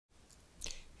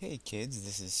Hey kids,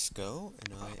 this is Sko,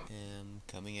 and I am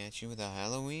coming at you with a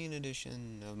Halloween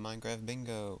edition of Minecraft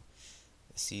Bingo.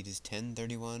 The seed is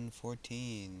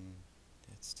 10/31/14.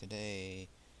 That's today.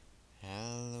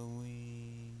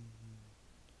 Halloween.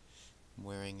 I'm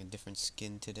wearing a different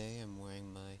skin today. I'm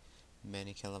wearing my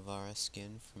Manny Calavera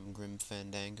skin from Grim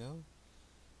Fandango.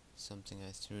 Something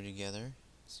I threw together.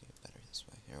 Let's see it better this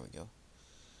way. Here we go.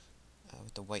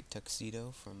 With the white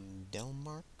tuxedo from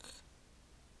Delmark,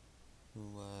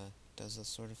 who does this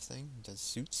sort of thing, does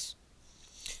suits.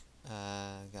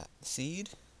 Got the seed,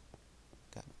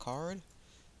 got a card.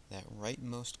 That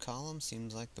rightmost column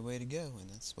seems like the way to go, and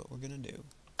that's what we're gonna do.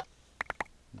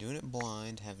 Doing it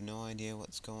blind, have no idea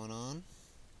what's going on.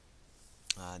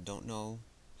 Don't know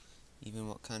even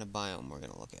what kind of biome we're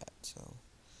gonna look at, so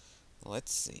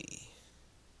let's see.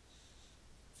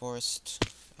 Forest,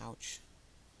 ouch.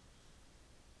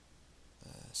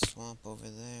 Swamp over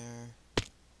there.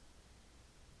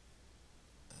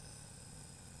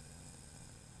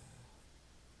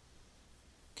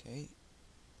 Okay.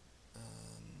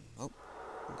 Oh,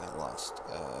 got lost.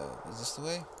 Is this the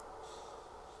way?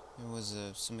 There was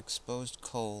some exposed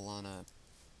coal on a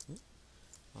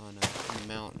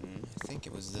mountain. I think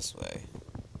it was this way.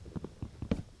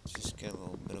 Let's just get a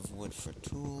little bit of wood for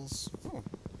tools. Oh,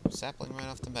 sapling right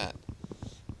off the bat.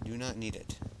 Do not need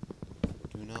it.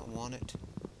 Do not want it.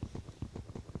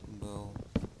 Will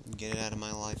get it out of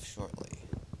my life shortly.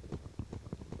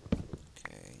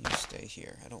 Okay, you stay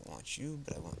here. I don't want you,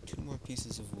 but I want 2 more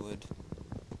pieces of wood.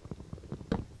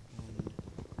 1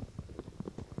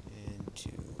 and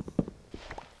 2.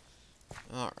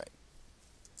 Alright.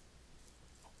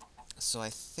 So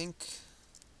I think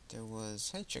there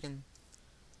was... Hey, chicken.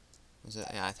 Was it?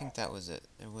 Yeah, I think that was it.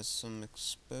 There was some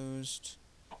exposed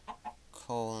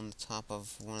coal on the top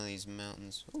of one of these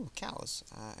mountains. Ooh, cows.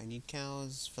 I need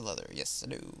cows for leather. Yes, I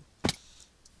do.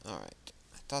 Alright.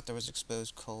 I thought there was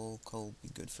exposed coal. Coal would be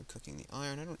good for cooking the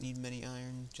iron. I don't need many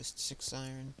iron, just 6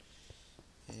 iron.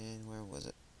 And where was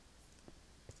it?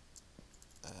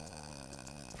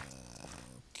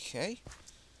 Okay.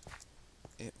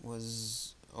 It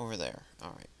was over there.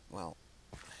 Alright, well,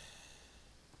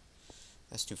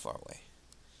 that's too far away.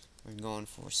 We're going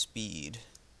for speed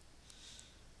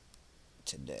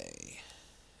today.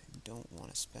 I don't want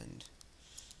to spend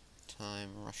time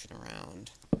rushing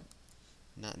around,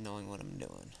 not knowing what I'm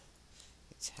doing.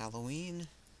 It's Halloween,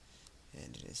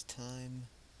 and it is time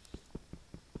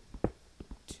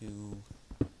to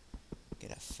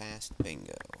get a fast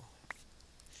bingo.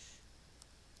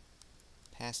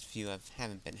 Past few I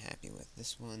haven't been happy with.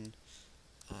 This one,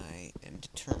 I am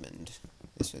determined.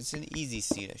 This was an easy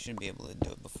seed. I should be able to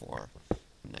do it before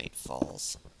night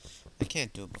falls. If I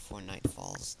can't do it before night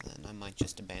falls, then I might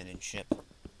just abandon ship.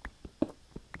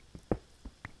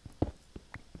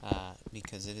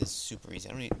 Because it is super easy.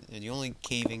 I don't need, the only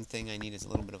caving thing I need is a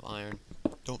little bit of iron.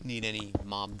 Don't need any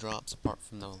mob drops apart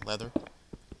from the leather.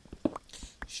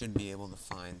 Should be able to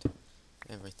find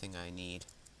everything I need.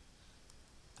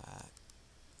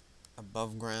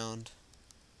 Above ground.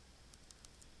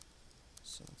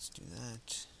 So let's do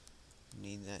that.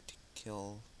 Need that to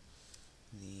kill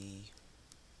the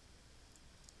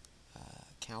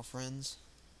cow friends.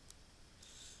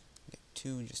 Get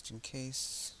 2 just in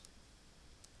case.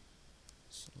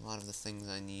 So a lot of the things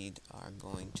I need are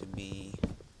going to be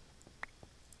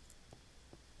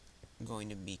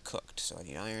cooked. So I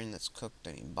need iron that's cooked.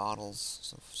 I need bottles.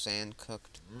 So sand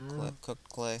cooked. Cooked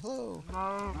clay. Hello.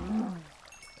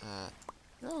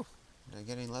 No. Did I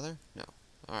get any leather? No.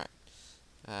 Alright.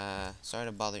 Sorry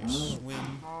to bother your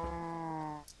swim.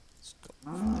 Let's go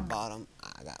from the bottom.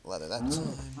 I got leather that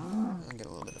time. I'll get a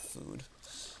little bit of food.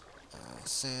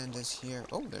 Sand is here.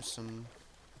 Oh, there's some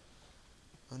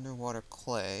underwater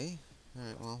clay.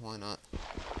 Alright, well, why not?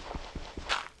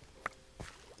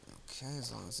 Okay,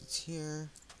 as long as it's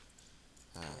here.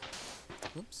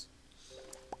 Whoops.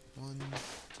 1,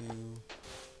 2,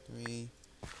 3.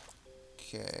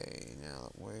 Okay, now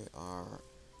that we are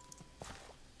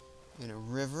in a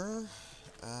river,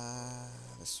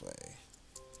 this way.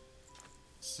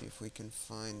 Let's see if we can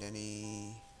find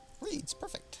any reeds.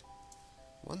 Perfect.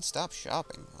 One-stop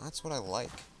shopping. That's what I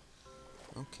like.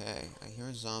 Okay, I hear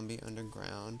a zombie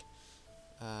underground.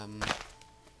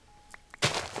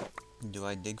 Do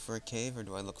I dig for a cave or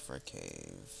do I look for a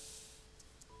cave?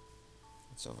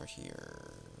 It's over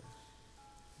here.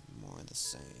 More of the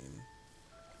same.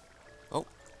 Oh!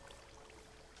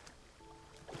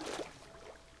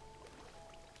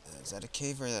 Is that a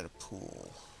cave or is that a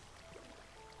pool?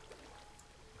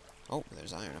 Oh,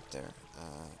 there's iron up there.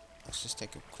 Let's just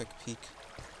take a quick peek.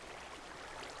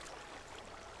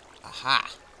 Aha!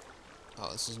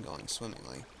 Oh, this is going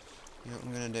swimmingly. You know what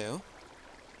I'm gonna do?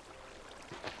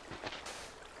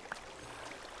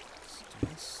 Let's do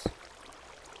this.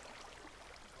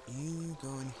 You go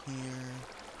in here.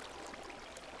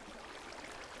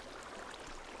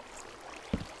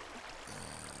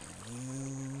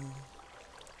 You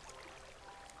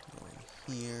go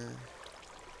in here.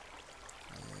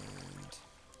 And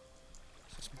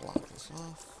just block this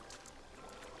off.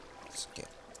 Let's get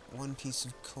one piece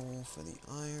of coal for the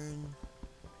iron.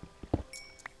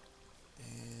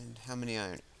 And how many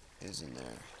iron is in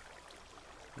there?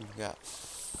 We've got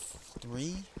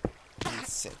 3 and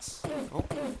 6. Oh,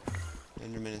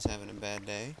 Enderman is having a bad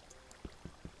day.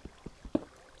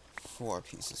 4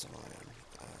 pieces of iron.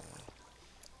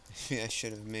 Maybe I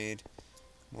should have made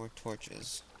more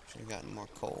torches. Should have gotten more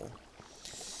coal.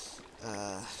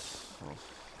 Oh,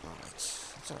 alright.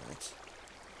 It's alright.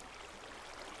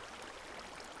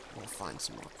 We'll find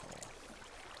some more coal.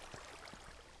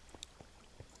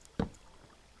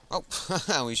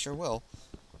 Oh, we sure will.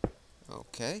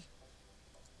 Okay.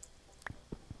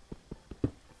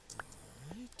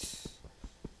 Alright.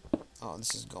 Oh,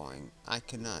 this is going. I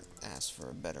could not ask for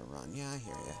a better run. Yeah, I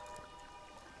hear ya.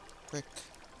 Brick.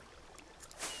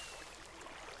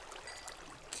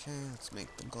 Okay, let's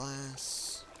make the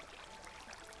glass.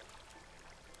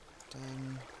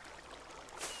 Done.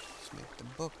 Let's make the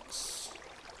books.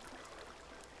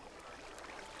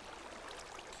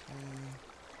 Okay.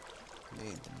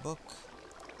 Made the book.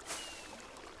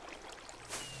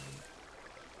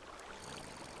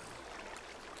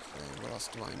 Okay, what else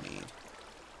do I need?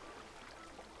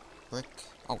 Brick.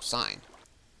 Oh, sign.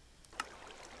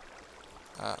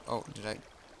 Oh, did I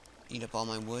eat up all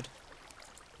my wood?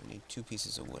 I need 2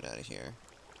 pieces of wood out of here.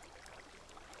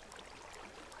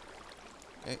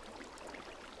 Okay.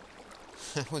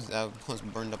 I almost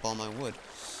burned up all my wood.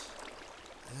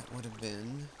 That would have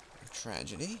been a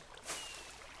tragedy.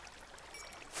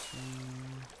 2,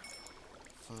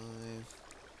 5,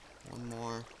 1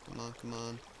 more. Come on, come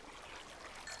on.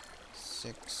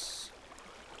 6.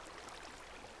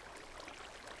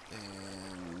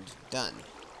 And done.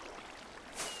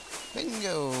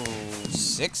 Bingo!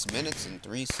 6 minutes and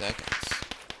 3 seconds.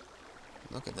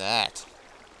 Look at that.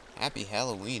 Happy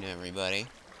Halloween, everybody.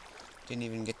 Didn't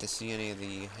even get to see any of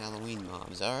the Halloween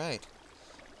mobs. Alright.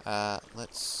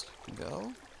 Let's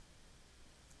go.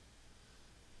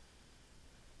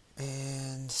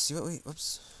 And see what we...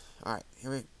 Whoops. Alright,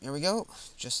 here we go.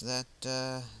 Just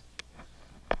that,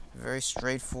 very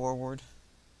straightforward.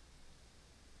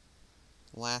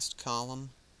 Last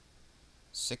column.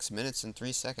 6 minutes and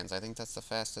 3 seconds. I think that's the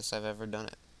fastest I've ever done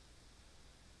it.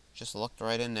 Just looked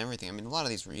right in and everything. I mean, a lot of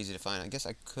these were easy to find. I guess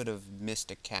I could have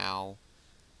missed a cow,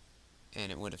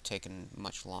 and it would have taken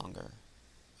much longer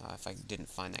if I didn't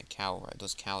find that cow,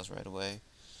 those cows right away.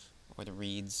 Or the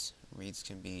reeds. Reeds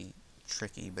can be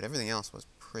tricky, but everything else was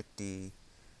pretty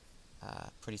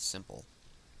simple.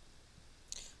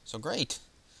 So great.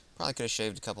 Probably could have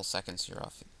shaved a couple seconds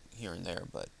here and there,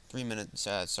 but 6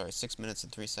 minutes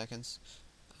and 3 seconds.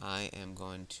 I am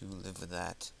going to live with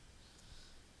that.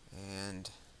 And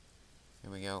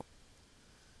here we go.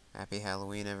 Happy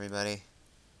Halloween, everybody.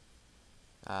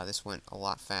 This went a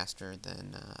lot faster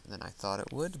than I thought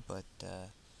it would, but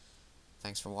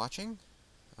thanks for watching.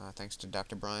 Thanks to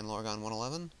Dr. Brian Lorgon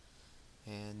 111,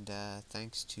 and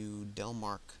thanks to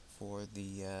Delmark for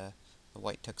the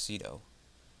white tuxedo.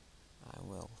 I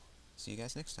will see you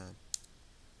guys next time.